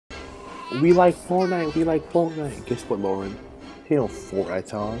We like Fortnite, we like Fortnite. Guess what, Lauren? He know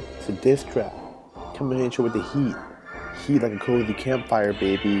Fortnite's on. It's a diss track. Coming at you with the heat. Heat like a cozy campfire,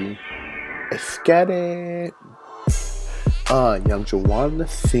 baby. Let's get it. Young Jawan the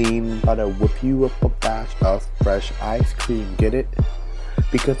scene. About to whip you up a batch of fresh ice cream. Get it?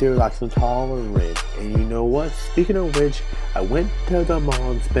 Because they're lactose intolerant. And you know what? Speaking of which, I went to the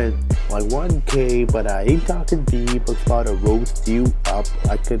mall and spent like 1K, but I ain't talking D-Bucks, about to roast you up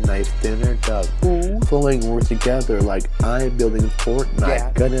like a nice dinner duck. Flowing words together like I'm building Fortnite.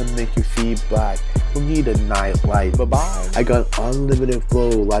 Yeah. Gonna make you see black. Don't need a night light. Bye-bye. I got unlimited flow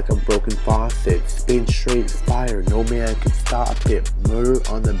like a broken faucet. Spin straight fire, no man can stop it. Murder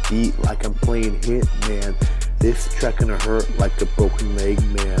on the beat like I'm playing Hitman. This track gonna hurt like a broken leg,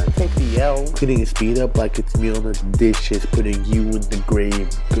 man. Take the L. Putting speed up like it's me on the dishes. Putting you in the grave.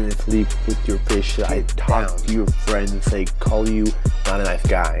 Gonna sleep with your fish. I talk to your friends. They call you not a nice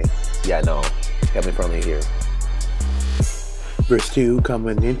guy. Yeah, no. Got me friendly here. Verse 2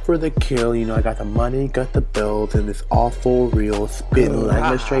 coming in for the kill. You know I got the money, got the bills, and it's all for real. Spitting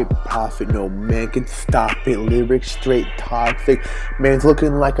like a straight profit, no man can stop it. Lyrics straight toxic, man's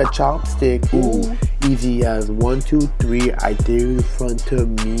looking like a chopstick. Ooh, easy as 1, 2, 3. I dare you front to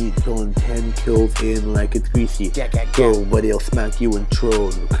me, throwing 10 kills in like it's greasy. Go, but they'll smack you and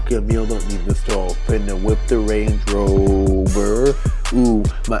troll. Cook a meal, don't need the stove. Finna whip the Range Rover. Ooh,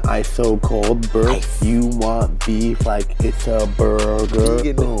 my eyes so cold, bro. You want beef like it's a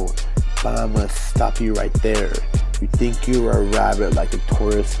burger? Oh, but I'ma stop you right there. You think you're a rabbit like a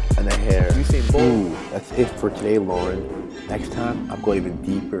tortoise and a hare. Ooh, that's it for today, Lauren. Next time, I'll go even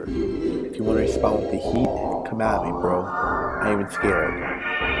deeper. If you want to respond with the heat, come at me, bro. I ain't even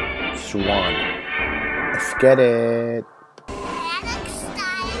scared. Swan. Let's get it.